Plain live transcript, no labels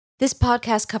This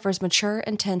podcast covers mature,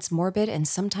 intense, morbid, and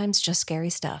sometimes just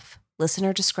scary stuff.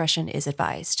 Listener discretion is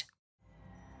advised.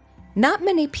 Not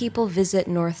many people visit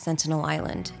North Sentinel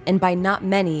Island, and by not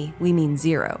many, we mean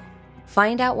zero.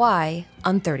 Find out why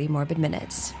on 30 Morbid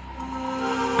Minutes.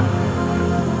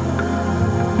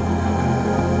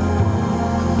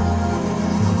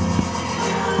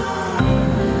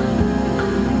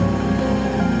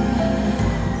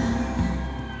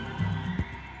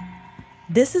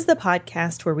 This is the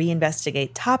podcast where we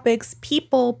investigate topics,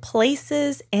 people,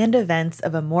 places, and events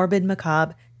of a morbid,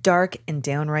 macabre, dark, and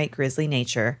downright grisly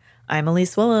nature. I'm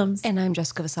Elise Willems. And I'm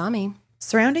Jessica Vasami.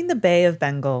 Surrounding the Bay of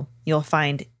Bengal, you'll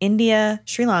find India,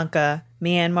 Sri Lanka,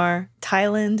 Myanmar,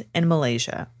 Thailand, and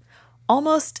Malaysia.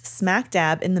 Almost smack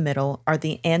dab in the middle are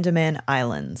the Andaman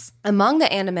Islands. Among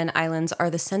the Andaman Islands are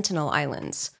the Sentinel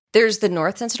Islands. There's the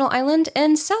North Sentinel Island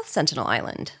and South Sentinel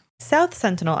Island. South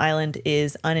Sentinel Island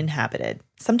is uninhabited.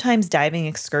 Sometimes diving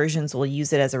excursions will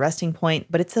use it as a resting point,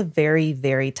 but it's a very,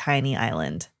 very tiny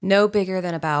island. No bigger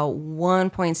than about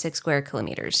 1.6 square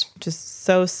kilometers. Just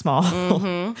so small.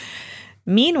 Mm-hmm.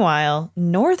 Meanwhile,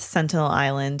 North Sentinel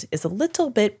Island is a little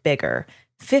bit bigger,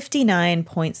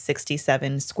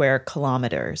 59.67 square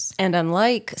kilometers. And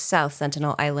unlike South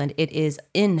Sentinel Island, it is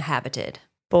inhabited.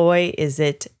 Boy, is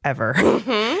it ever.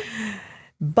 Mm-hmm.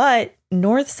 But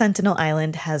North Sentinel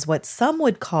Island has what some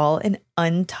would call an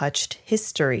untouched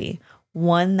history,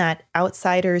 one that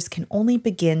outsiders can only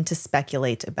begin to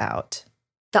speculate about.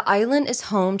 The island is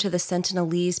home to the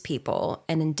Sentinelese people,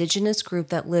 an indigenous group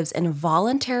that lives in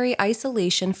voluntary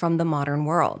isolation from the modern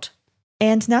world.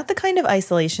 And not the kind of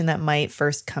isolation that might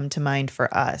first come to mind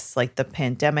for us, like the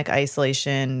pandemic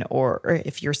isolation, or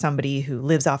if you're somebody who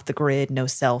lives off the grid, no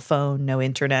cell phone, no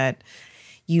internet.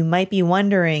 You might be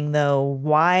wondering, though,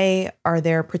 why are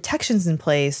there protections in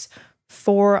place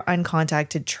for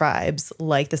uncontacted tribes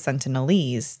like the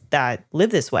Sentinelese that live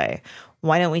this way?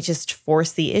 Why don't we just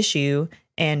force the issue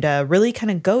and really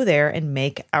kind of go there and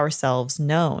make ourselves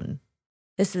known?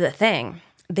 This is the thing.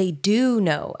 They do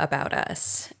know about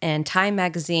us. And Time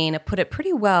magazine put it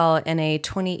pretty well in a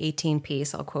 2018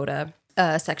 piece. I'll quote a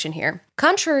section here.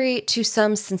 Contrary to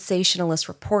some sensationalist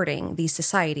reporting, these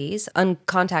societies,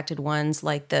 uncontacted ones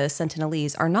like the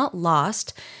Sentinelese, are not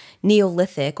lost,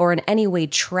 Neolithic, or in any way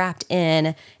trapped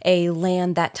in a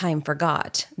land that time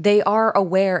forgot. They are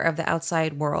aware of the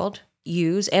outside world,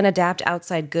 use and adapt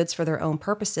outside goods for their own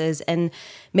purposes, and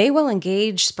may well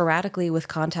engage sporadically with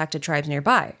contacted tribes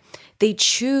nearby. They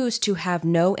choose to have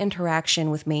no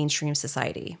interaction with mainstream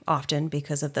society, often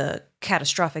because of the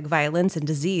catastrophic violence and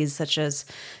disease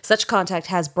such contact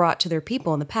has brought to their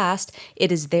people in the past.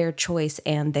 It is their choice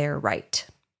and their right.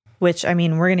 Which, I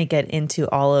mean, we're going to get into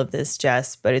all of this,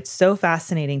 Jess, but it's so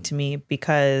fascinating to me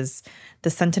because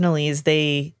the Sentinelese,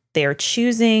 they are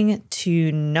choosing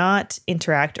to not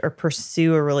interact or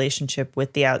pursue a relationship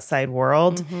with the outside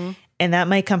world. Mm-hmm. And that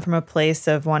might come from a place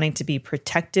of wanting to be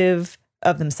protective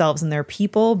of themselves and their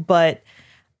people. But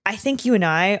I think you and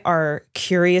I are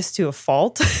curious to a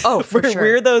fault. Oh, for sure.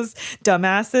 We're those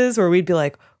dumbasses where we'd be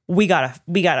like, we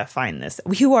gotta find this.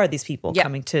 Who are these people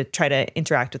coming to try to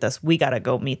interact with us? We gotta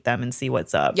go meet them and see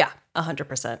what's up. Yeah,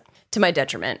 100%. To my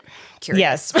detriment.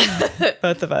 Curious. Yes,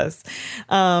 both of us.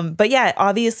 But yeah,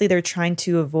 obviously they're trying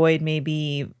to avoid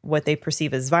maybe what they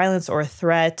perceive as violence or a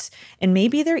threat. And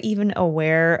maybe they're even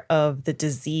aware of the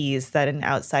disease that an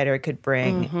outsider could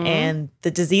bring. Mm-hmm. And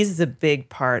the disease is a big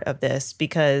part of this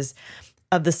because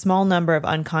of the small number of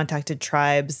uncontacted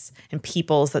tribes and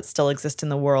peoples that still exist in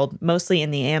the world, mostly in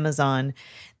the Amazon.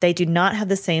 They do not have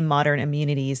the same modern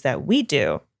immunities that we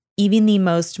do. Even the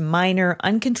most minor,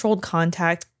 uncontrolled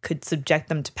contact could subject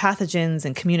them to pathogens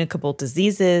and communicable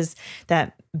diseases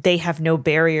that they have no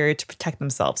barrier to protect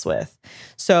themselves with.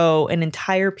 So an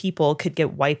entire people could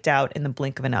get wiped out in the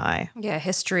blink of an eye. Yeah,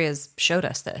 history has showed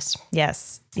us this.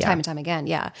 Yes. Yeah. Time and time again,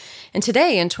 yeah. And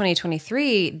today, in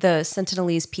 2023, the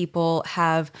Sentinelese people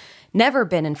have never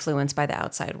been influenced by the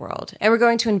outside world. And we're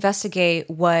going to investigate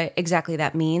what exactly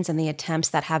that means and the attempts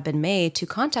that have been made to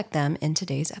contact them in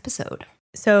today's episode.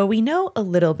 So we know a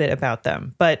little bit about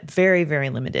them, but very, very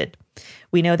limited.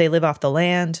 We know they live off the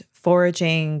land,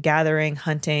 foraging, gathering,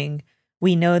 hunting.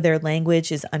 We know their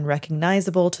language is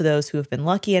unrecognizable to those who have been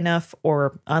lucky enough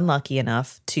or unlucky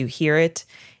enough to hear it.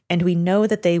 And we know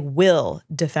that they will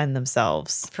defend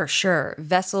themselves. For sure.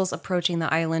 Vessels approaching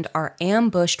the island are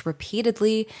ambushed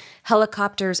repeatedly.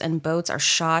 Helicopters and boats are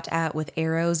shot at with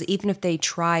arrows, even if they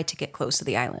try to get close to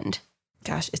the island.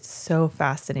 Gosh, it's so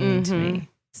fascinating to me.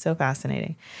 So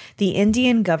fascinating. The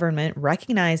Indian government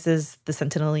recognizes the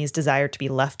Sentinelese' desire to be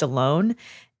left alone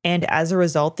And as a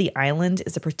result, the island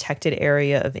is a protected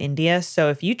area of India. So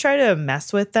if you try to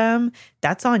mess with them,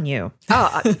 that's on you.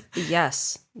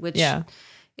 Yes, which Yeah.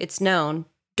 it's known.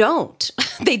 Don't.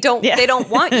 They don't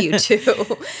want you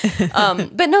to.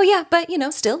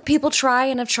 But still, people try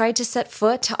and have tried to set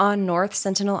foot on North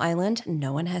Sentinel Island.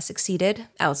 No one has succeeded.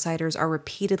 Outsiders are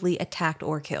repeatedly attacked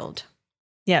or killed.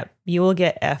 Yeah, you will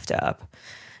get effed up.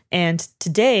 And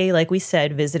today, like we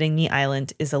said, visiting the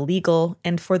island is illegal.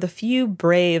 And for the few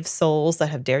brave souls that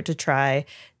have dared to try,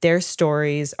 their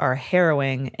stories are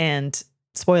harrowing. And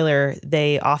spoiler,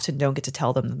 they often don't get to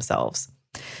tell them themselves.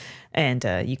 And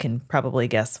you can probably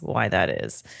guess why that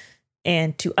is.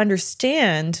 And to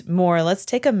understand more, let's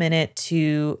take a minute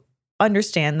to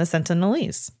understand the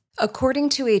Sentinelese. According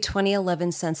to a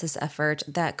 2011 census effort,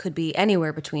 that could be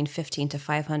anywhere between 15 to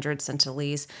 500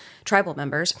 Sentinelese tribal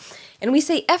members. And we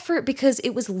say effort because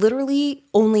it was literally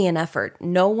only an effort.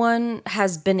 No one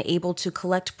has been able to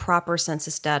collect proper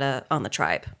census data on the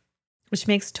tribe. Which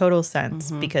makes total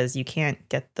sense because you can't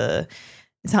get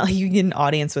it's not like you get an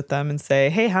audience with them and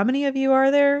say, hey, how many of you are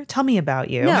there? Tell me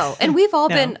about you. No. And we've all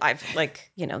been,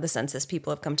 the census people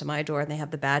have come to my door and they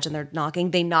have the badge and they're knocking.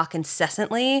 They knock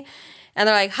incessantly. And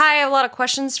they're like, hi, I have a lot of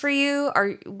questions for you.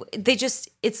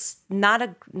 It's not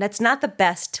the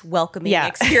best welcoming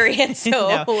experience. So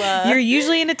no. You're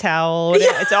usually in a towel.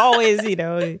 It's always,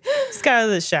 just got out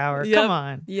of the shower. Yep. Come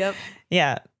on. Yep.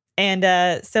 Yeah.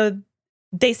 And so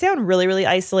they sound really, really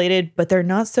isolated, but they're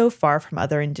not so far from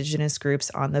other indigenous groups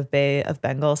on the Bay of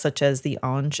Bengal, such as the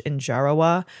Onge and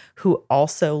Jarawa, who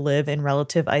also live in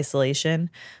relative isolation.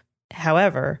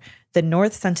 However, the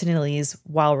North Sentinelese,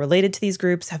 while related to these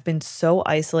groups, have been so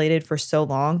isolated for so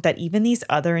long that even these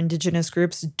other indigenous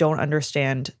groups don't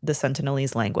understand the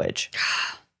Sentinelese language.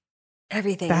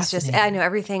 Everything is just, I know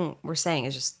everything we're saying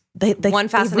is just one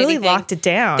fascinating they really thing. Locked it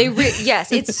down.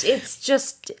 Yes, it's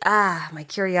just, my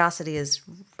curiosity is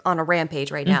on a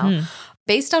rampage right now.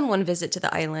 Based on one visit to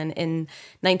the island in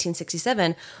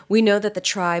 1967, we know that the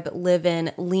tribe live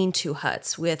in lean-to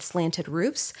huts with slanted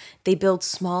roofs. They build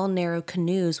small, narrow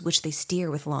canoes, which they steer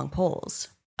with long poles.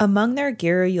 Among their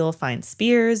gear, you'll find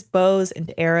spears, bows,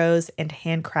 and arrows, and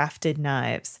handcrafted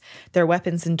knives. Their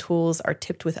weapons and tools are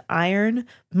tipped with iron,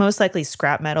 most likely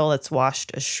scrap metal that's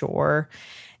washed ashore.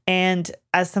 And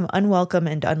as some unwelcome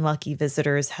and unlucky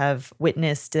visitors have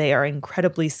witnessed, they are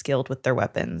incredibly skilled with their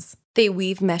weapons. They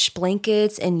weave mesh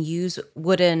blankets and use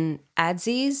wooden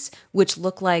adzes, which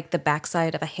look like the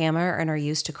backside of a hammer and are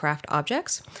used to craft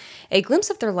objects. A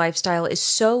glimpse of their lifestyle is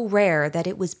so rare that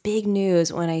it was big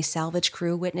news when a salvage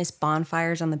crew witnessed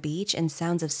bonfires on the beach and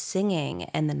sounds of singing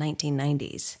in the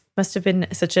 1990s. Must have been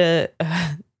such a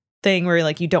thing where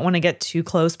you don't want to get too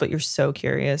close, but you're so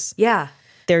curious. Yeah.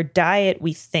 Their diet,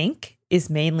 we think, is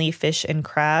mainly fish and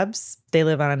crabs. They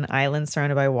live on an island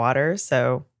surrounded by water,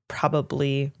 so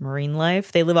probably marine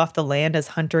life. They live off the land as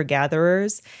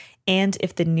hunter-gatherers. And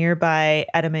if the nearby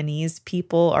Adamanese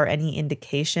people are any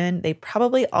indication, they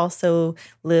probably also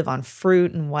live on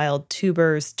fruit and wild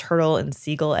tubers, turtle and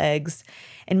seagull eggs,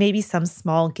 and maybe some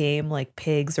small game like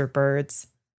pigs or birds.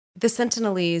 The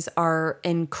Sentinelese are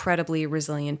incredibly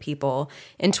resilient people.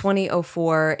 In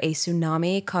 2004, a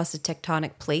tsunami caused a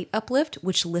tectonic plate uplift,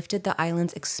 which lifted the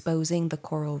islands, exposing the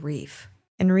coral reef.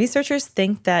 And researchers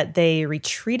think that they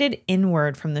retreated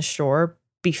inward from the shore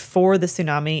before the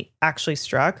tsunami actually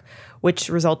struck, which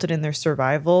resulted in their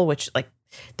survival, which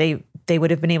they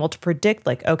would have been able to predict,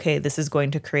 okay, this is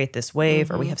going to create this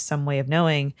wave, or we have some way of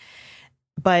knowing.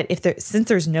 But since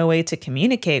there's no way to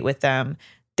communicate with them,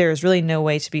 there's really no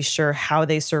way to be sure how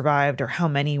they survived or how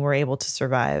many were able to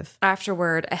survive.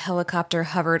 Afterward, a helicopter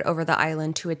hovered over the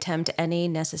island to attempt any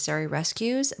necessary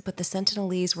rescues, but the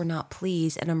Sentinelese were not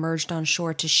pleased and emerged on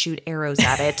shore to shoot arrows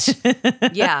at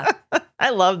it. Yeah. I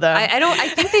love them. I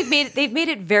think they've made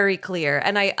it very clear.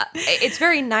 And it's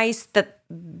very nice that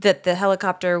the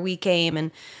helicopter, we came and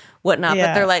whatnot,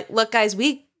 but they're like, look, guys,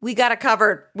 we got it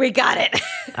covered. We got it.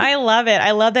 I love it.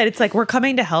 I love that. It's we're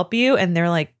coming to help you. And they're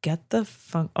like, get the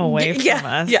fuck away from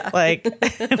us. Yeah.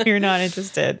 We're not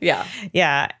interested. Yeah.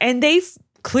 Yeah. And they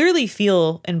clearly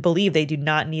feel and believe they do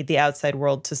not need the outside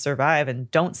world to survive and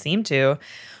don't seem to.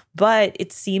 But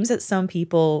it seems that some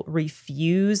people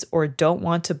refuse or don't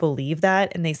want to believe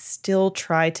that. And they still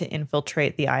try to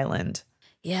infiltrate the island.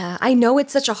 Yeah. I know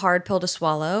it's such a hard pill to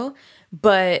swallow,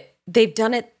 but they've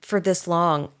done it for this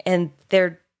long and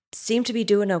they're seem to be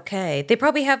doing okay. They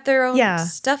probably have their own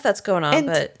stuff that's going on,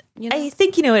 but I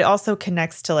think, it also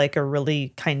connects to a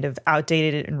really kind of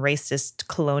outdated and racist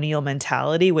colonial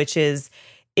mentality, which is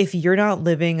if you're not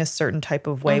living a certain type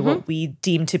of way, what we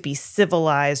deem to be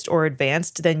civilized or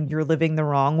advanced, then you're living the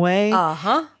wrong way.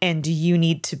 And you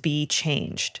need to be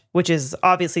changed, which is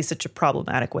obviously such a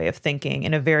problematic way of thinking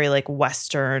and a very like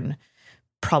Western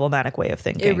problematic way of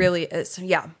thinking. It really is.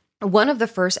 Yeah. One of the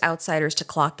first outsiders to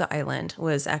clock the island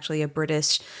was actually a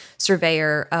British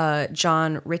surveyor,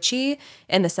 John Ritchie,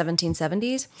 in the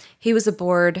 1770s. He was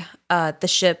aboard the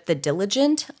ship the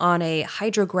Diligent on a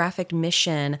hydrographic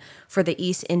mission for the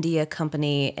East India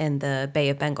Company in the Bay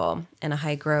of Bengal. And a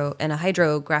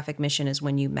hydrographic mission is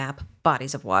when you map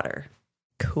bodies of water.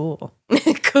 Cool.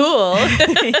 Cool.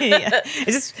 Yeah. It's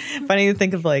just funny to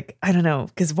think of like, I don't know,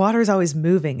 because water is always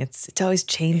moving. It's always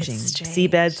changing.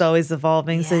 Seabed's always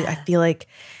evolving. Yeah. So I feel like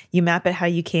you map it how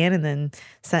you can, and then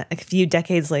a few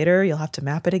decades later, you'll have to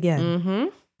map it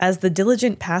again. As the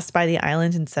Diligent passed by the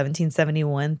island in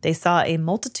 1771, they saw a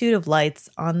multitude of lights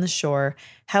on the shore.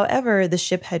 However, the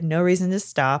ship had no reason to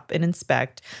stop and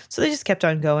inspect, so they just kept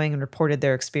on going and reported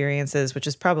their experiences, which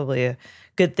is probably a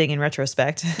good thing in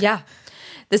retrospect. Yeah.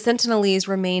 The Sentinelese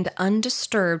remained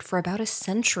undisturbed for about a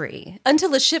century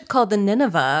until a ship called the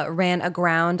Nineveh ran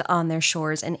aground on their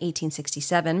shores in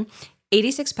 1867.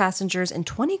 86 passengers and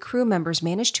 20 crew members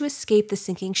managed to escape the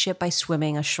sinking ship by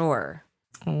swimming ashore.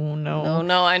 Oh, no. Oh,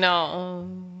 no, I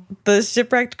know. The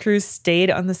shipwrecked crew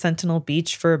stayed on the Sentinel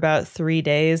beach for about 3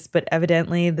 days, but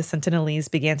evidently the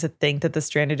Sentinelese began to think that the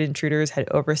stranded intruders had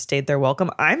overstayed their welcome.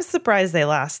 I'm surprised they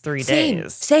last 3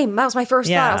 days. Same. That was my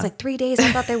first thought. I was like, 3 days?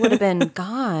 I thought they would have been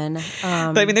gone.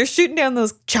 But I mean, they're shooting down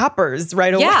those choppers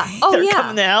right away. Yeah. Oh, they're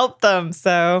coming to help them,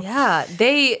 so. Yeah.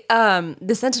 They,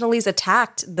 the Sentinelese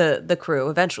attacked the crew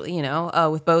eventually,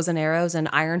 with bows and arrows and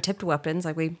iron-tipped weapons,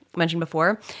 like we mentioned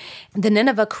before. The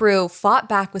Nineveh crew fought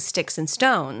back with sticks and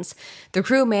stones. The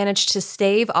crew managed to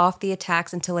stave off the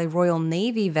attacks until a Royal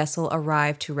Navy vessel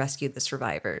arrived to rescue the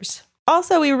survivors.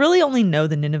 Also, we really only know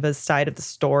the Nineveh's side of the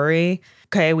story.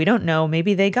 Okay, we don't know.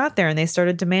 Maybe they got there and they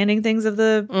started demanding things of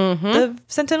the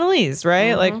Sentinelese,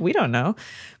 right? Like, we don't know.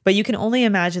 But you can only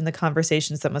imagine the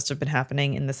conversations that must have been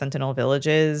happening in the Sentinel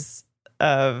villages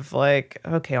of like,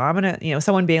 okay, well, I'm going to,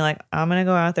 someone being like, I'm going to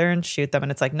go out there and shoot them.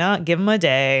 And it's like, no, give them a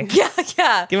day.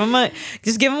 Yeah.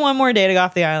 Just give them one more day to go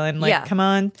off the island. Like, come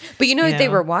on. But they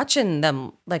were watching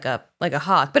them like a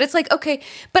hawk. But it's like, okay,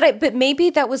 but maybe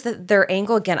that was their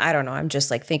angle. Again, I don't know. I'm just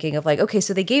like thinking of like, okay,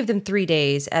 so they gave them 3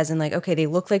 days as in like, okay, they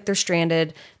look like they're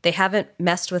stranded. They haven't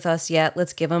messed with us yet.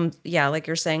 Let's give them, like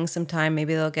you're saying, some time.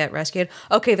 Maybe they'll get rescued.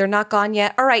 Okay, they're not gone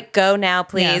yet. All right, go now,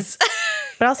 please. Yeah.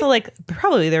 But also, like,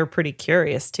 probably they're pretty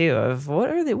curious, too, of what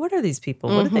are these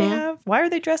people? What do they have? Why are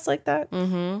they dressed like that?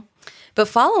 But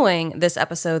following this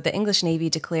episode, the English Navy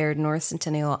declared North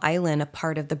Sentinel Island a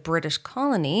part of the British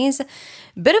colonies.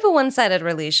 Bit of a one-sided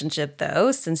relationship,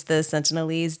 though, since the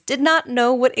Sentinelese did not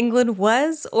know what England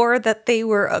was or that they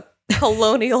were a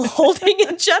colonial holding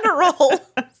in general.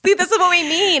 See, this is what we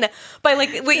mean by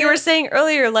like what you were saying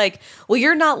earlier, like, well,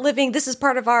 you're not living, this is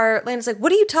part of our land. It's like,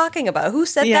 what are you talking about? Who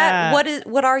said that?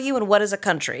 What are you and what is a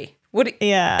country?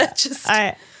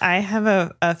 I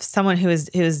have someone who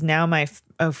is now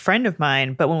a friend of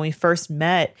mine, but when we first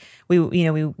met, we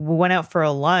went out for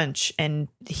a lunch and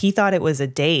he thought it was a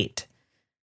date,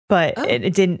 but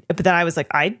it didn't. But then I was like,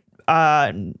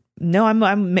 no,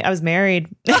 I was married.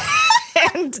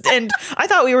 And I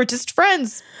thought we were just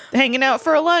friends hanging out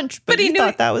for a lunch, but he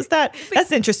thought that was that.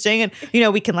 That's interesting.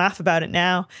 And, we can laugh about it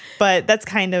now, but that's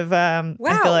kind of, I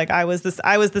feel like I was the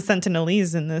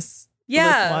Sentinelese in this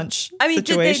lunch situation.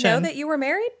 Did they know that you were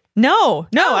married? No,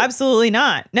 absolutely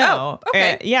not. No. Oh,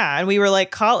 okay. And we were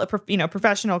like,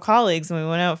 professional colleagues, and we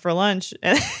went out for lunch.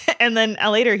 And then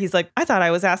later he's like, I thought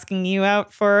I was asking you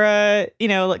out for,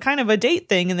 kind of a date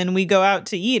thing. And then we go out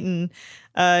to eat and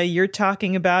you're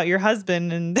talking about your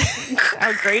husband and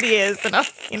how great he is. And,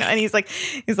 and he's like,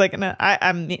 no,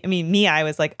 I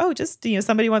was like, oh, just,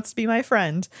 somebody wants to be my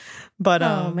friend. But,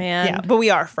 oh man. Yeah, but we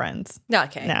are friends.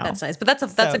 Okay. Now. That's nice. But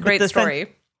that's a great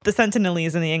story. The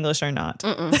Sentinelese and the English are not.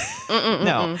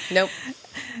 No. Nope.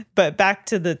 But back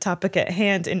to the topic at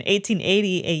hand. In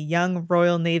 1880, a young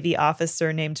Royal Navy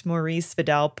officer named Maurice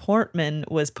Vidal Portman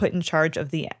was put in charge of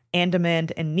the Andaman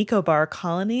and Nicobar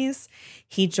colonies.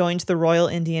 He joined the Royal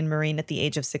Indian Marine at the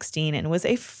age of 16 and was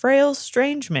a frail,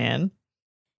 strange man.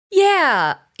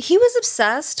 Yeah, he was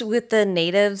obsessed with the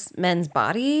natives' men's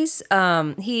bodies.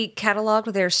 He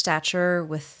cataloged their stature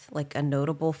with like a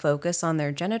notable focus on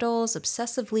their genitals,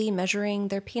 obsessively measuring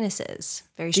their penises.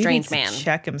 Very strange man.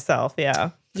 Check himself, yeah.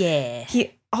 Yeah.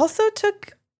 He also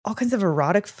took all kinds of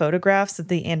erotic photographs of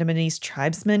the Andamanese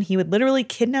tribesmen. He would literally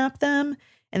kidnap them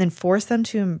and then force them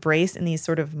to embrace in these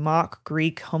sort of mock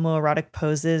Greek homoerotic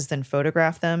poses, then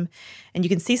photograph them. And you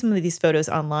can see some of these photos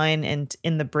online and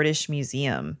in the British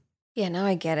Museum. Yeah, now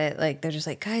I get it. Like, they're just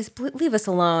like, guys, leave us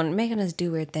alone, making us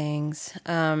do weird things.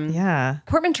 Yeah.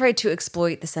 Portman tried to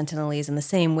exploit the Sentinelese in the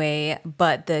same way,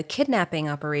 but the kidnapping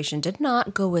operation did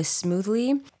not go as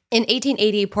smoothly. In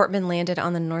 1880, Portman landed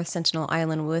on the North Sentinel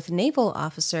Island with naval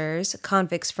officers,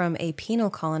 convicts from a penal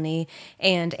colony,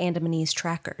 and Andamanese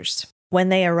trackers. When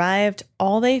they arrived,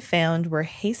 all they found were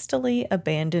hastily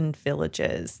abandoned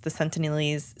villages. The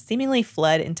Sentinelese seemingly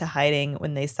fled into hiding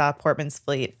when they saw Portman's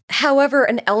fleet. However,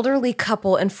 an elderly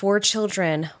couple and 4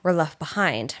 children were left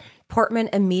behind. Portman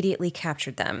immediately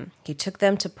captured them. He took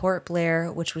them to Port Blair,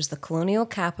 which was the colonial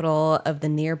capital of the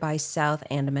nearby South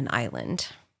Andaman Island.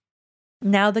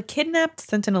 Now, the kidnapped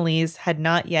Sentinelese had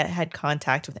not yet had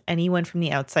contact with anyone from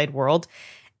the outside world,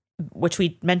 which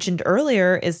we mentioned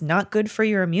earlier is not good for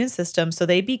your immune system, so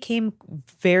they became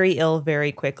very ill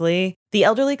very quickly. The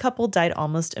elderly couple died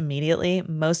almost immediately,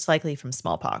 most likely from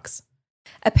smallpox.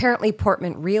 Apparently,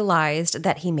 Portman realized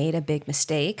that he made a big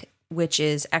mistake, which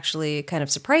is actually kind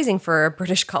of surprising for a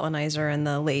British colonizer in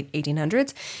the late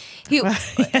 1800s.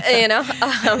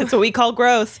 That's what we call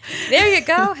growth. There you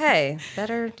go. Hey,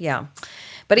 better, yeah.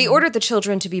 But he ordered the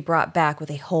children to be brought back with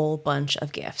a whole bunch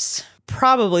of gifts.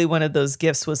 Probably one of those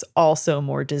gifts was also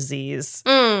more disease,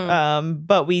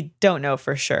 but we don't know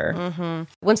for sure. Mm-hmm.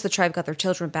 Once the tribe got their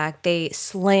children back, they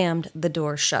slammed the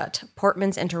door shut.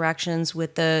 Portman's interactions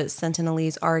with the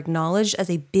Sentinelese are acknowledged as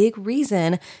a big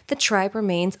reason the tribe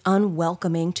remains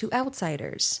unwelcoming to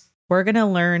outsiders. We're going to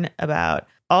learn about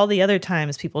all the other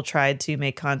times people tried to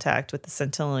make contact with the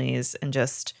Sentinelese and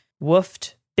just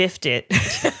biffed it.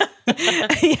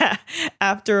 Yeah,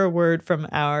 after a word from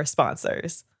our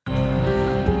sponsors.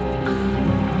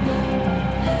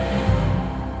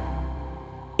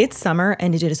 It's summer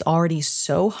and it is already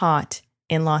so hot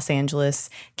in Los Angeles.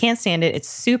 Can't stand it. It's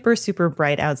super, super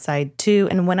bright outside too.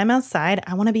 And when I'm outside,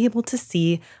 I want to be able to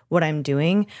see what I'm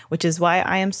doing, which is why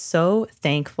I am so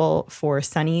thankful for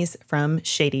sunnies from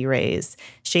Shady Rays.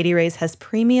 Shady Rays has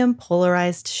premium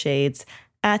polarized shades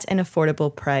at an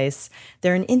affordable price.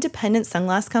 They're an independent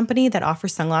sunglass company that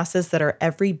offers sunglasses that are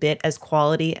every bit as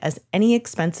quality as any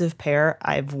expensive pair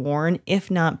I've worn, if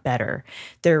not better.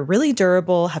 They're really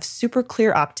durable, have super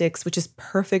clear optics, which is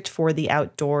perfect for the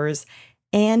outdoors.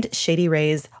 And Shady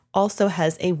Rays also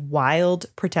has a wild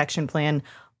protection plan.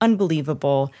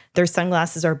 Unbelievable. Their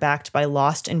sunglasses are backed by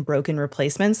lost and broken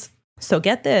replacements. So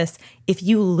get this, if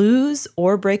you lose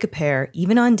or break a pair,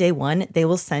 even on day 1, they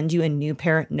will send you a new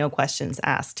pair, no questions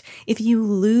asked. If you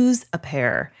lose a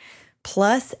pair,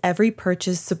 plus every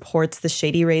purchase supports the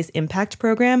Shady Rays Impact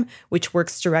Program, which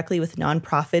works directly with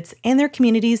nonprofits and their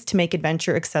communities to make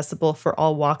adventure accessible for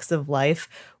all walks of life,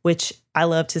 which I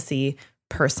love to see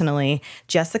personally.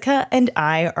 Jessica and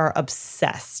I are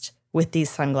obsessed with these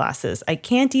sunglasses. I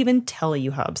can't even tell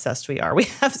you how obsessed we are. We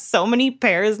have so many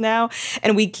pairs now,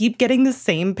 and we keep getting the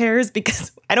same pairs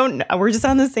because I don't know, we're just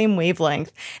on the same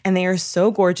wavelength, and they are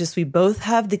so gorgeous. We both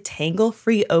have the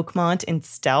tangle-free Oakmont in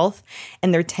Stealth,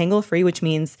 and they're tangle-free, which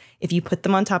means if you put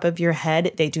them on top of your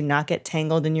head, they do not get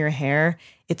tangled in your hair.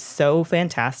 It's so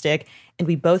fantastic. And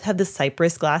we both have the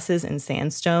Cypress glasses in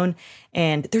Sandstone,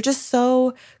 and they're just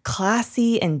so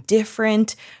classy and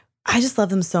different. I just love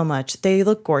them so much. They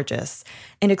look gorgeous.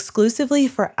 And exclusively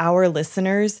for our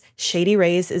listeners, Shady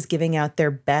Rays is giving out their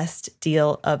best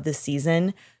deal of the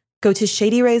season. Go to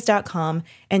shadyrays.com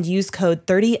and use code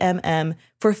 30MM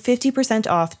for 50%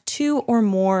 off 2 or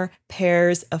more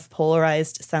pairs of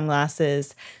polarized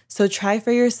sunglasses. So try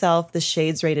for yourself the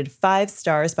shades rated 5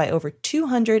 stars by over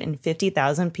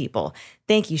 250,000 people.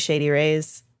 Thank you, Shady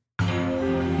Rays.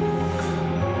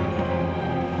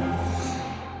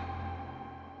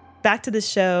 Back to the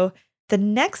show. The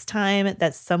next time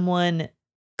that someone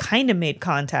kind of made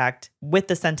contact with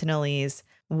the Sentinelese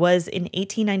was in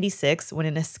 1896 when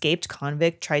an escaped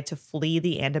convict tried to flee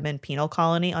the Andaman penal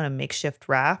colony on a makeshift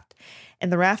raft,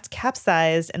 and the raft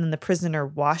capsized and then the prisoner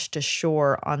washed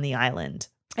ashore on the island.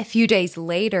 A few days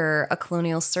later, a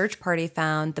colonial search party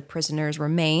found the prisoner's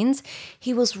remains.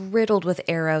 He was riddled with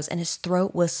arrows and his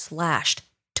throat was slashed.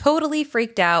 Totally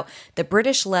freaked out, the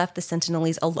British left the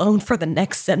Sentinelese alone for the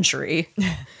next century.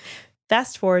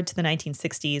 Fast forward to the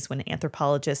 1960s when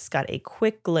anthropologists got a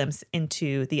quick glimpse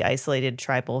into the isolated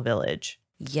tribal village.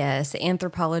 Yes,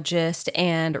 anthropologist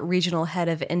and regional head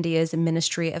of India's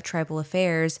Ministry of Tribal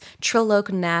Affairs, Trilok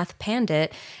Nath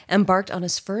Pandit, embarked on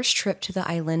his first trip to the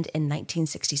island in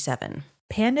 1967.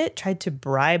 Pandit tried to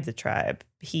bribe the tribe.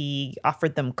 He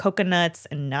offered them coconuts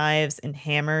and knives and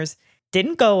hammers.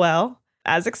 Didn't go well.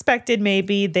 As expected,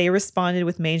 maybe, they responded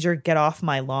with major get off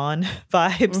my lawn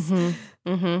vibes.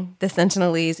 The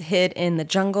Sentinelese hid in the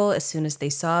jungle as soon as they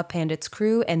saw Pandit's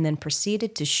crew and then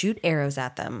proceeded to shoot arrows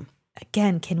at them.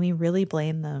 Again, can we really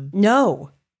blame them?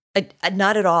 No,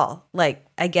 not at all. Like,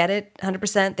 I get it,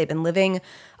 100%. They've been living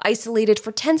isolated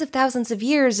for tens of thousands of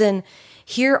years, and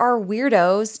here are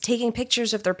weirdos taking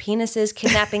pictures of their penises,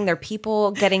 kidnapping their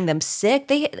people, getting them sick.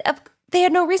 They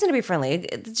had no reason to be friendly.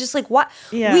 It's just like, what?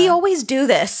 Yeah. We always do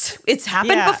this. It's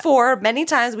happened before many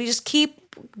times. We just keep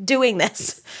doing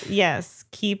this. Yes,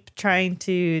 keep trying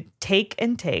to take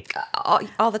and take.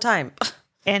 All the time.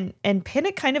 And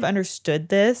Pandit kind of understood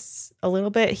this a little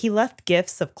bit. He left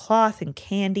gifts of cloth and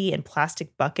candy and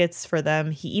plastic buckets for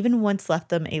them. He even once left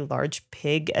them a large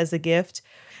pig as a gift,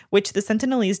 which the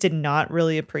Sentinelese did not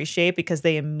really appreciate because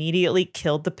they immediately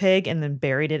killed the pig and then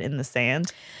buried it in the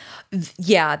sand.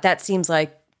 Yeah, that seems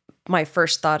like my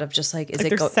first thought of just like,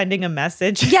 they're sending a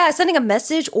message? Yeah, sending a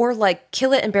message, or like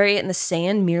kill it and bury it in the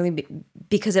sand merely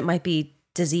because it might be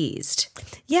diseased.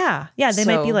 Yeah, they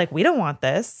might be like, we don't want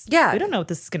this. Yeah. We don't know what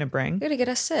this is going to bring. You're going to get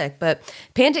us sick. But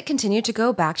Pandit continued to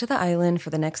go back to the island for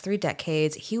the next 3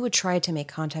 decades. He would try to make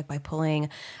contact by pulling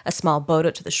a small boat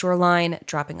up to the shoreline,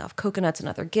 dropping off coconuts and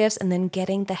other gifts, and then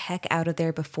getting the heck out of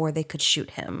there before they could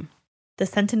shoot him. The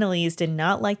Sentinelese did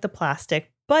not like the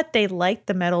plastic, but they liked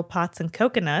the metal pots and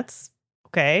coconuts.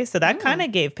 Okay, so that kind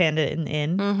of gave Pandit an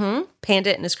in.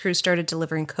 Pandit and his crew started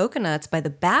delivering coconuts by the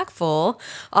bagful,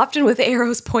 often with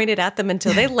arrows pointed at them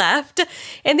until they left.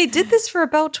 And they did this for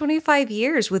about 25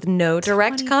 years with no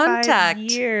direct contact.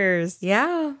 Years.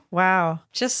 Yeah. Wow.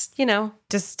 Just,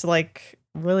 Just like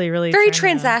really, really. very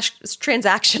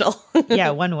transactional. Yeah,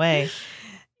 one way.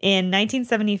 In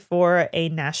 1974, a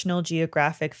National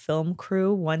Geographic film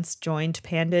crew once joined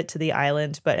Pandit to the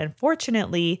island, but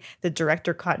unfortunately, the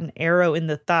director caught an arrow in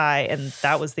the thigh, and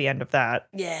that was the end of that.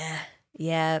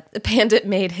 Yeah, Pandit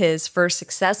made his first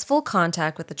successful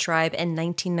contact with the tribe in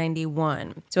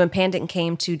 1991. So when Pandit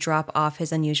came to drop off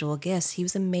his unusual gifts, he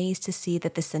was amazed to see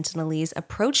that the Sentinelese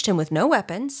approached him with no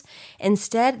weapons.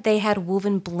 Instead, they had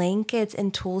woven blankets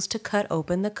and tools to cut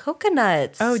open the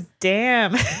coconuts. Oh,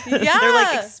 damn. Yeah. They're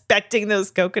like expecting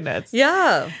those coconuts.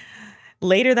 Yeah.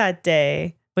 Later that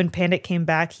day, when Pandit came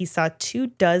back, he saw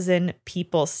 24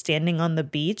 people standing on the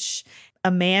beach. A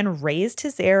man raised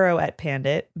his arrow at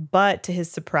Pandit, but to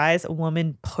his surprise, a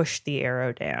woman pushed the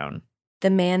arrow down. The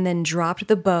man then dropped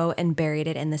the bow and buried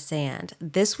it in the sand.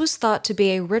 This was thought to be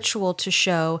a ritual to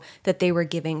show that they were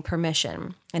giving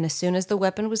permission. And as soon as the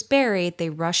weapon was buried,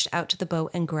 they rushed out to the boat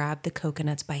and grabbed the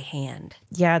coconuts by hand.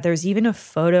 Yeah, there's even a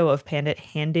photo of Pandit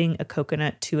handing a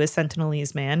coconut to a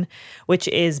Sentinelese man, which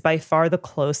is by far the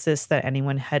closest that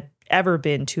anyone had ever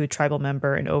been to a tribal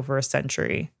member in over a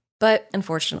century. But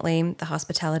unfortunately, the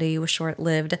hospitality was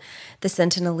short-lived. The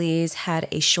Sentinelese had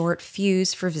a short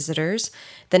fuse for visitors.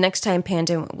 The next time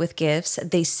Pandit went with gifts,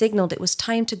 they signaled it was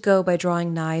time to go by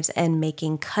drawing knives and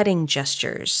making cutting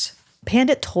gestures.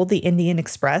 Pandit told the Indian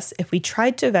Express if we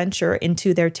tried to venture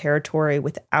into their territory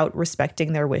without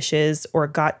respecting their wishes or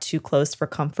got too close for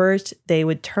comfort, they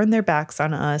would turn their backs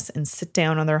on us and sit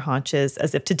down on their haunches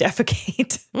as if to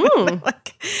defecate.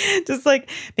 Just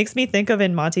makes me think of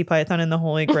in Monty Python and the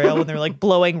Holy Grail when they're like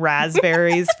blowing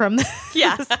raspberries from the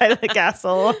side of the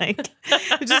castle,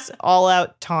 just all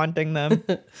out taunting them.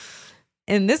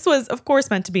 And this was, of course,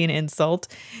 meant to be an insult.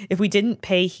 If we didn't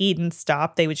pay heed and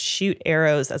stop, they would shoot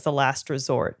arrows as a last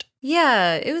resort.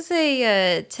 Yeah, it was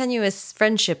a tenuous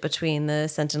friendship between the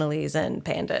Sentinelese and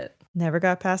Pandit. Never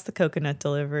got past the coconut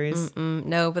deliveries.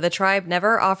 No, but the tribe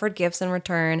never offered gifts in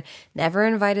return, never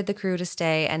invited the crew to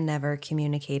stay, and never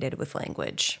communicated with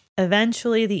language.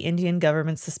 Eventually, the Indian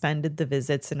government suspended the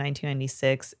visits in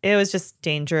 1996. It was just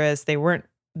dangerous. They weren't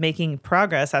making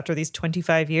progress after these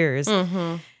 25 years.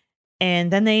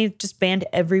 And then they just banned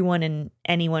everyone and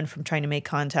anyone from trying to make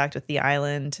contact with the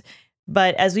island.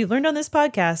 But as we've learned on this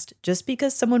podcast, just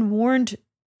because someone warned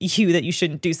you that you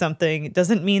shouldn't do something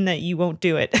doesn't mean that you won't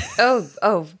do it.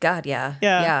 Oh, God, yeah.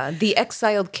 Yeah. The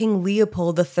exiled King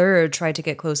Leopold III tried to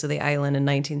get close to the island in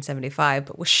 1975,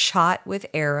 but was shot with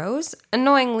arrows.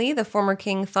 Annoyingly, the former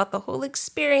king thought the whole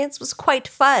experience was quite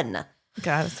fun.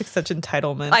 God, it's like such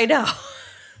entitlement. I know.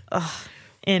 Ugh.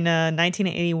 In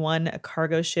 1981, a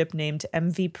cargo ship named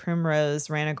MV Primrose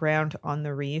ran aground on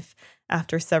the reef.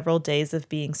 After several days of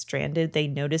being stranded, they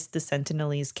noticed the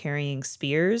Sentinelese carrying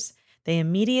spears. They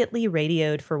immediately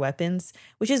radioed for weapons,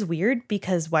 which is weird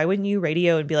because why wouldn't you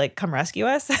radio and be like, come rescue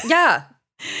us? Yeah.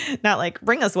 Not like,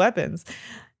 bring us weapons.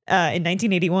 In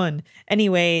 1981.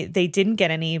 Anyway, they didn't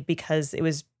get any because it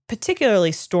was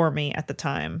particularly stormy at the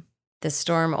time. This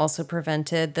storm also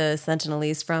prevented the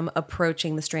Sentinelese from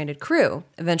approaching the stranded crew.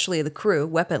 Eventually, the crew,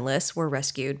 weaponless, were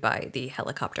rescued by the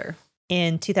helicopter.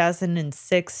 In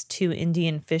 2006, two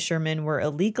Indian fishermen were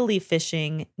illegally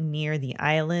fishing near the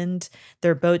island.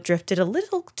 Their boat drifted a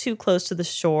little too close to the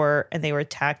shore, and they were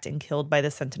attacked and killed by the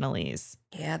Sentinelese.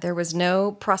 Yeah, there was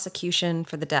no prosecution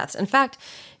for the deaths. In fact,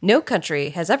 no country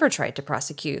has ever tried to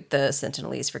prosecute the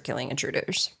Sentinelese for killing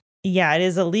intruders. Yeah, it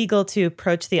is illegal to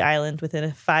approach the island within a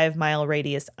 5-mile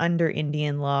radius under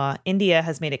Indian law. India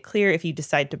has made it clear if you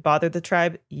decide to bother the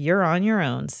tribe, you're on your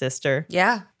own, sister.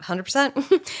 Yeah,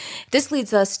 100%. This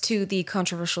leads us to the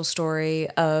controversial story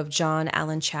of John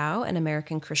Allen Chau, an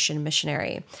American Christian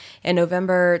missionary. In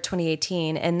November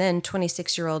 2018, and then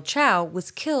 26-year-old Chau was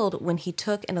killed when he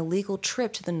took an illegal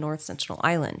trip to the North Sentinel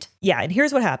Island. Yeah, and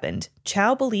here's what happened.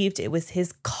 Chau believed it was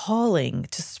his calling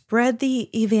to spread the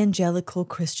evangelical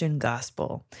Christian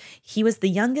gospel. He was the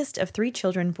youngest of 3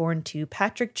 children born to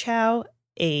Patrick Chau,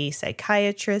 a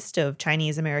psychiatrist of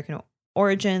Chinese American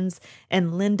origins,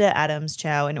 and Linda Adams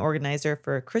Chau, an organizer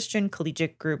for a Christian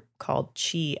collegiate group called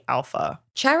Chi Alpha.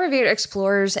 Chau revered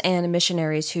explorers and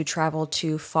missionaries who traveled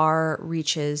to far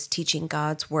reaches teaching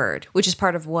God's word, which is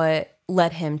part of what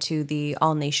led him to the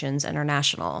All Nations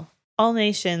International. All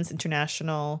Nations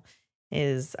International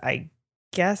is, I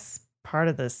guess, part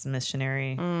of this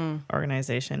missionary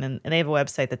organization. And they have a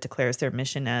website that declares their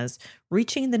mission as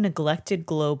reaching the neglected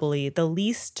globally, the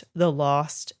least, the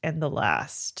lost, and the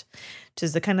last. Which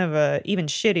is a kind of a even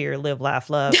shittier live,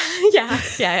 laugh, love.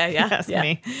 Yeah. That's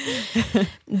me.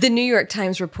 The New York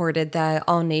Times reported that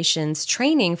All Nations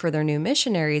training for their new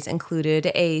missionaries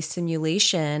included a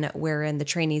simulation wherein the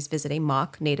trainees visit a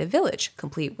mock native village,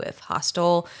 complete with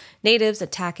hostile natives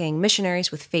attacking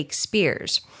missionaries with fake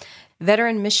spears.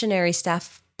 Veteran missionary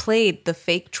staff played the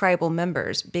fake tribal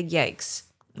members. Big yikes.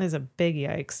 There's a big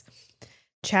yikes.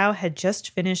 Chau had just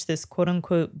finished this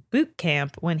quote-unquote boot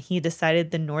camp when he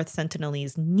decided the North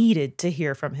Sentinelese needed to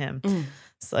hear from him.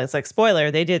 So it's like, spoiler,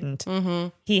 they didn't.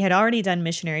 He had already done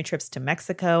missionary trips to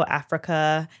Mexico,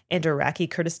 Africa, and Iraqi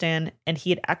Kurdistan, and he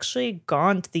had actually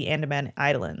gone to the Andaman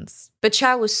Islands. But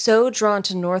Chau was so drawn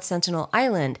to North Sentinel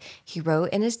Island, he wrote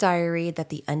in his diary that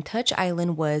the untouched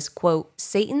island was, quote,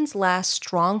 Satan's last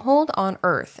stronghold on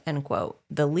earth, end quote.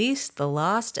 The least, the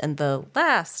lost, and the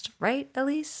last, right,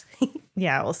 Elise?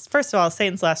 Yeah, well, first of all,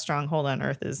 Satan's last stronghold on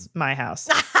earth is my house.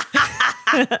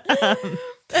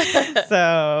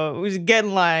 So we should get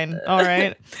in line, all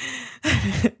right?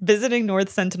 Visiting North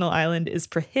Sentinel Island is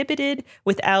prohibited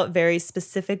without very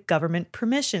specific government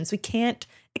permissions. We can't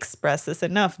express this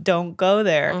enough. Don't go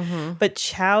there. But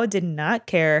Chau did not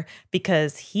care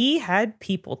because he had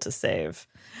people to save.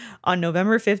 On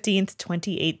November 15th,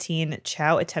 2018,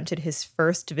 Chau attempted his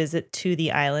first visit to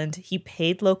the island. He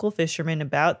paid local fishermen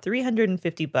about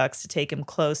 $350 to take him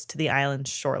close to the island's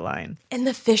shoreline. And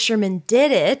the fisherman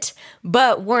did it,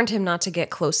 but warned him not to get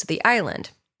close to the island.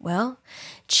 Well,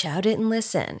 Chau didn't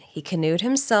listen. He canoed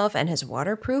himself and his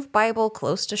waterproof Bible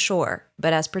close to shore.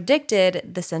 But as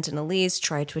predicted, the Sentinelese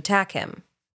tried to attack him.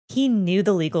 He knew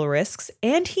the legal risks,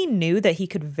 and he knew that he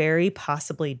could very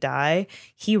possibly die.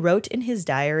 He wrote in his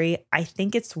diary, I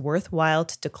think it's worthwhile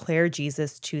to declare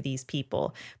Jesus to these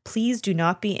people. Please do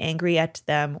not be angry at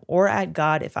them or at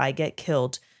God if I get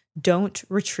killed. Don't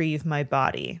retrieve my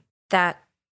body. That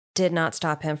did not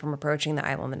stop him from approaching the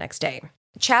island the next day.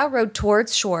 Chau rowed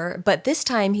towards shore, but this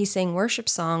time he sang worship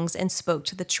songs and spoke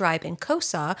to the tribe in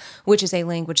Xhosa, which is a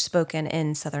language spoken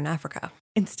in southern Africa.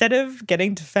 Instead of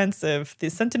getting defensive, the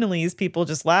Sentinelese people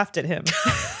just laughed at him.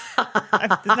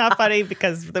 It's not funny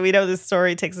because we know this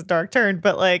story takes a dark turn,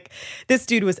 but like this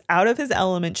dude was out of his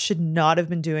element, should not have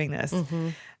been doing this.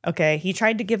 Okay, he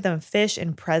tried to give them fish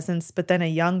and presents, but then a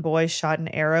young boy shot an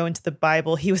arrow into the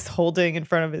Bible he was holding in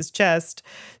front of his chest,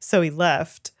 so he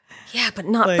left. Yeah, but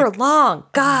not for long.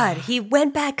 God, he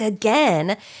went back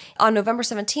again on November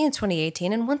 17th,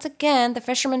 2018, and once again, the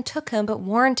fisherman took him but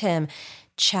warned him.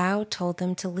 Chau told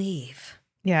them to leave.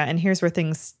 Yeah, and here's where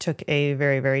things took a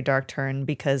very, very dark turn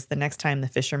because the next time the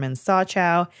fisherman saw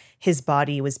Chau, his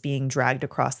body was being dragged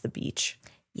across the beach.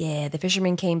 Yeah, the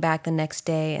fishermen came back the next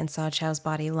day and saw Chau's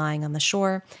body lying on the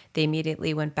shore. They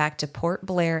immediately went back to Port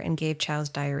Blair and gave Chau's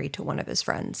diary to one of his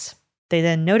friends. They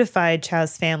then notified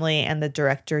Chau's family and the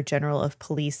Director General of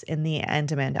Police in the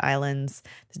Andaman Islands.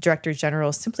 The Director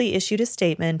General simply issued a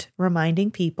statement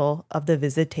reminding people of the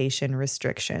visitation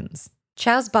restrictions.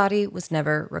 Chau's body was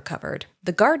never recovered.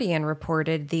 The Guardian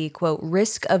reported the, quote,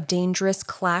 risk of dangerous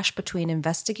clash between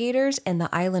investigators and the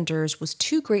islanders was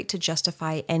too great to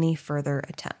justify any further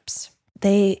attempts.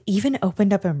 They even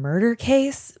opened up a murder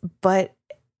case, but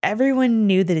everyone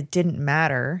knew that it didn't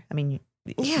matter. I mean,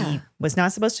 Yeah. He was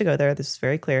not supposed to go there. This is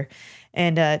very clear.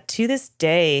 And to this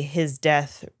day, his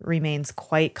death remains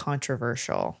quite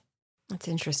controversial. That's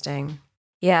interesting.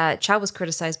 Yeah, Chow was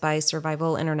criticized by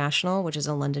Survival International, which is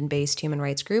a London-based human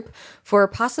rights group, for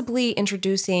possibly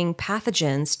introducing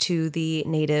pathogens to the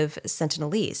native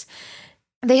Sentinelese.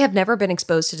 They have never been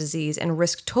exposed to disease and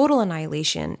risk total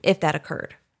annihilation if that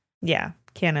occurred. Yeah,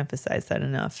 can't emphasize that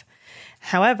enough.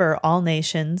 However, All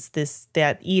Nations,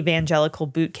 that evangelical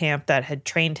boot camp that had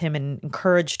trained him and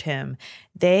encouraged him,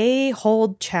 they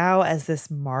hold Chow as this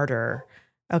martyr.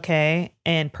 Okay.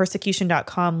 And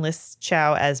persecution.com lists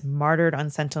Chow as martyred on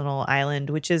Sentinel Island,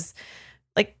 which is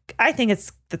like, I think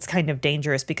that's kind of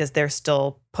dangerous because they're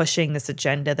still pushing this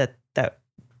agenda that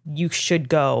you should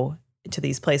go to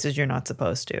these places you're not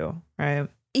supposed to. Right.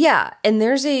 Yeah, and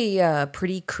there's a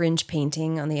pretty cringe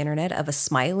painting on the internet of a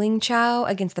smiling Chow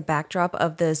against the backdrop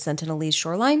of the Sentinelese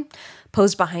shoreline.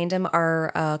 Posed behind him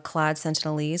are clad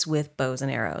Sentinelese with bows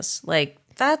and arrows. Like,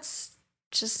 that's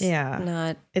just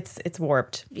not... It's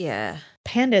warped. Yeah.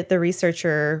 Pandit, the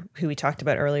researcher who we talked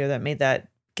about earlier that made that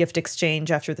gift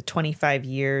exchange after the 25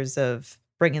 years of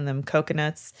bringing them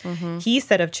coconuts, he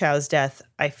said of Chow's death,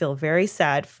 "I feel very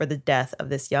sad for the death of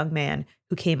this young man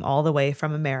who came all the way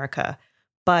from America.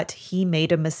 But he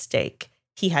made a mistake.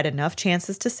 He had enough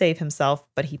chances to save himself,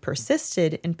 but he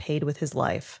persisted and paid with his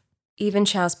life." Even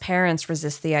Chow's parents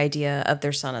resist the idea of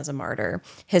their son as a martyr.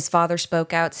 His father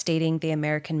spoke out, stating the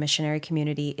American missionary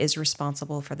community is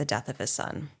responsible for the death of his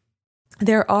son.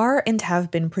 There are and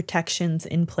have been protections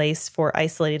in place for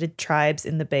isolated tribes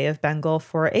in the Bay of Bengal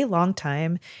for a long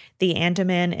time. The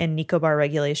Andaman and Nicobar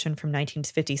regulation from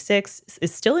 1956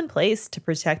 is still in place to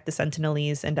protect the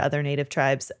Sentinelese and other native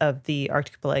tribes of the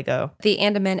archipelago. The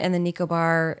Andaman and the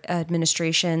Nicobar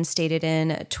administration stated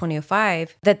in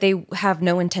 2005 that they have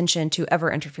no intention to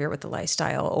ever interfere with the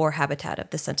lifestyle or habitat of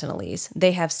the Sentinelese.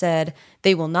 They have said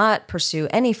they will not pursue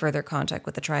any further contact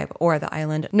with the tribe or the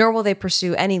island, nor will they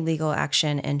pursue any legal action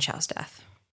in Chow's death.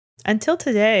 Until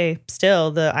today,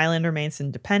 still, the island remains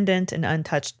independent and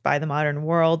untouched by the modern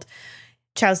world.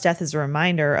 Chow's death is a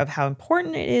reminder of how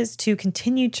important it is to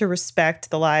continue to respect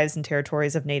the lives and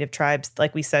territories of native tribes.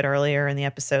 Like we said earlier in the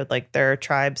episode, like there are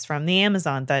tribes from the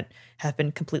Amazon that have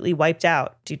been completely wiped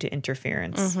out due to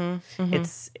interference.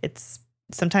 It's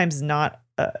sometimes not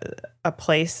a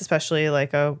place, especially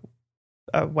like a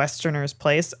Westerner's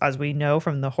place, as we know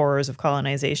from the horrors of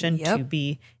colonization, to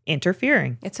be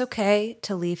interfering. It's okay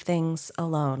to leave things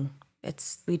alone.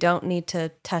 We don't need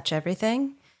to touch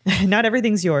everything. Not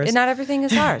everything's yours. Not everything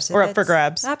is ours. Or up for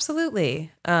grabs.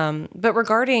 Absolutely. But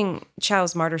regarding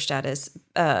Chow's martyr status,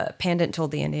 Pandit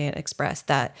told the Indian Express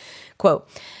that, quote,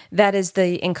 "That is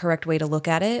the incorrect way to look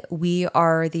at it. We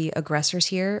are the aggressors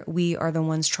here. We are the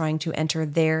ones trying to enter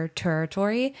their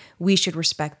territory. We should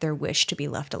respect their wish to be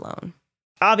left alone."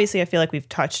 Obviously, I feel like we've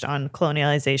touched on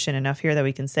colonialization enough here that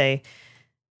we can say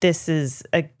this is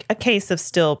a case of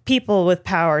still people with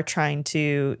power trying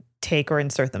to take or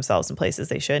insert themselves in places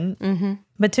they shouldn't.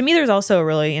 But to me, there's also a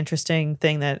really interesting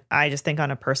thing that I just think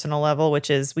on a personal level, which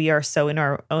is we are so in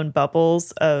our own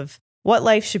bubbles of what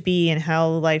life should be and how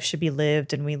life should be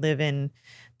lived. And we live in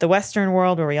the Western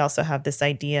world where we also have this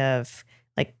idea of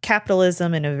like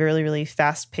capitalism and a really, really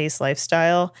fast-paced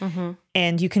lifestyle.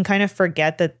 And you can kind of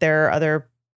forget that there are other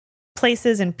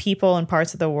places and people and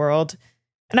parts of the world.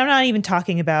 And I'm not even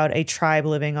talking about a tribe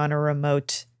living on a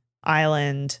remote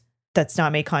island that's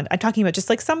not made I'm talking about just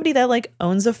like somebody that like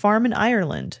owns a farm in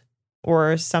Ireland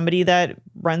or somebody that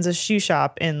runs a shoe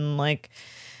shop in like,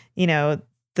 you know,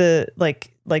 the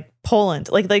like Poland.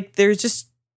 Like there's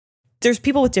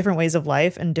people with different ways of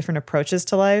life and different approaches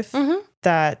to life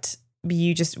that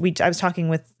I was talking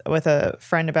with a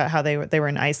friend about how they were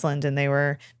in Iceland and they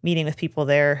were meeting with people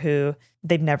there who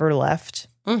they've never left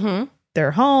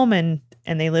their home and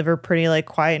they live a pretty like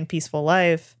quiet and peaceful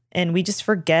life. And we just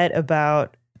forget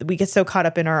we get so caught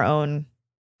up in our own,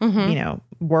 you know,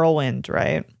 whirlwind,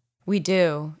 right? We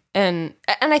do. And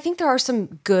I think there are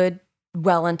some good,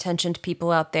 well-intentioned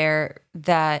people out there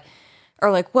that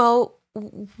are like, well,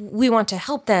 we want to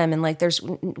help them. And like,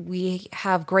 we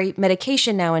have great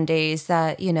medication nowadays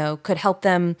that, you know, could help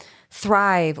them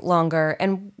thrive longer.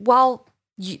 And while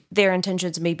their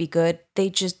intentions may be good,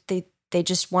 they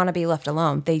just want to be left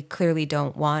alone. They clearly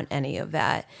don't want any of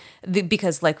that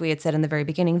because like we had said in the very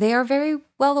beginning, they are very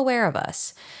well aware of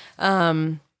us.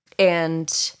 And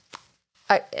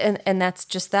that's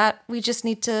just that. We just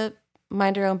need to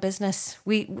mind our own business.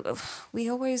 We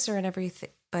always are in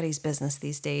everybody's business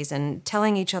these days and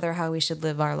telling each other how we should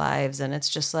live our lives. And it's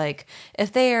just like,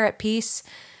 if they are at peace,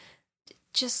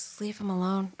 just leave them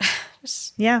alone.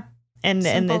 Yeah. And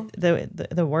Simple.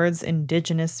 the word's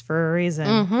indigenous for a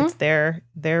reason. It's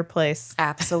their place.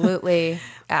 Absolutely.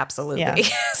 Absolutely. Yeah.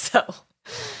 So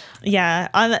yeah.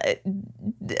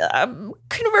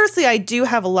 Conversely, I do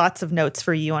have lots of notes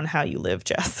for you on how you live,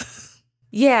 Jess.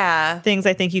 yeah. Things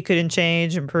I think you couldn't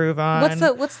change, improve on.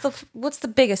 What's the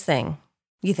biggest thing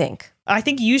you think? I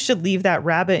think you should leave that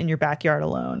rabbit in your backyard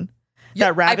alone.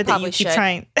 That rabbit that you keep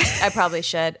trying. I probably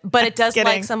should. But it does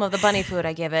like some of the bunny food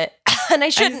I give it. And I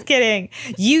shouldn't. I'm just kidding.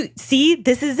 You see,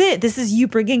 this is it. This is you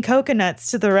bringing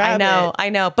coconuts to the rabbit. I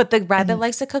know. But the rabbit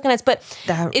likes the coconuts. But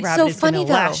that it's rabbit so is funny gonna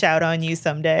though. lash out on you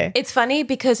someday. It's funny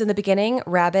because in the beginning,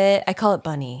 rabbit, I call it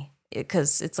Bunny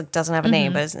because it's like doesn't have a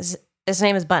name, but his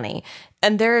name is Bunny.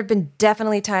 And there have been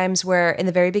definitely times where in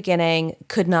the very beginning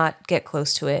could not get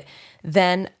close to it.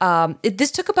 Then this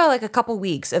took about like a couple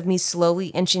weeks of me slowly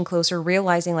inching closer,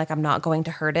 realizing like I'm not going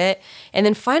to hurt it. And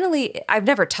then finally, I've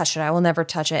never touched it. I will never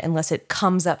touch it unless it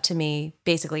comes up to me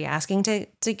basically asking to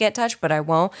get touched, but I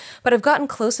won't. But I've gotten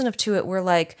close enough to it where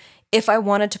like if I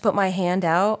wanted to put my hand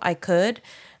out, I could.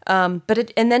 But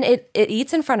it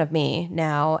eats in front of me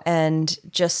now and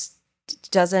just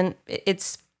doesn't,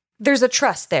 there's a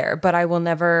trust there, but I will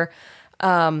never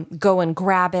go and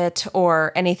grab it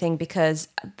or anything because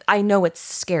I know it's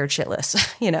scared shitless,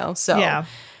 so yeah.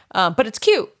 But it's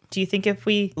cute. Do you think if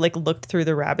we like looked through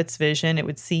the rabbit's vision, it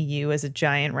would see you as a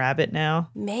giant rabbit now?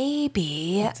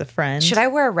 Maybe It's a friend. Should I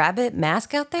wear a rabbit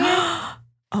mask out there?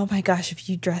 Oh my gosh, if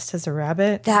you dressed as a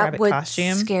rabbit, That rabbit would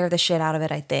costume. scare the shit out of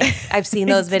it, I think. I've seen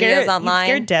those videos online.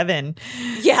 You'd scare Devin.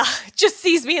 Yeah, just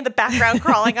sees me in the background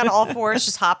crawling on all fours,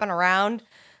 just hopping around.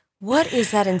 What is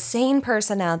that insane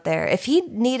person out there? If he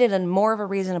needed more of a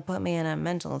reason to put me in a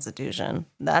mental institution,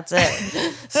 that's it.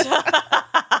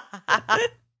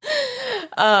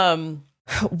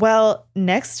 Well,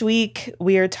 next week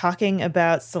we are talking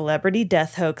about celebrity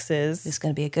death hoaxes. This is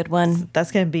going to be a good one.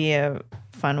 That's going to be a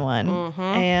fun one.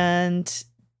 And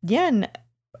yeah,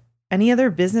 any other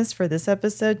business for this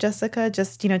episode, Jessica?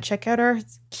 Just, check out our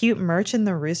cute merch in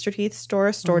the Rooster Teeth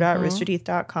store,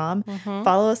 store.roosterteeth.com.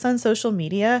 Follow us on social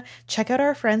media. Check out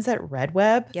our friends at Red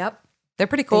Web. Yep. They're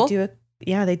pretty cool.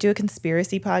 They do a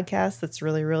conspiracy podcast that's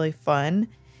really, really fun.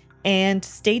 And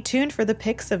stay tuned for the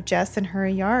pics of Jess in her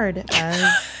yard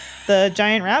as the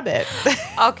giant rabbit.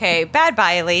 Okay. Bad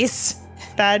bye, Elise.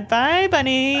 Bad bye,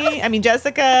 Bunny.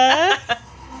 Jessica.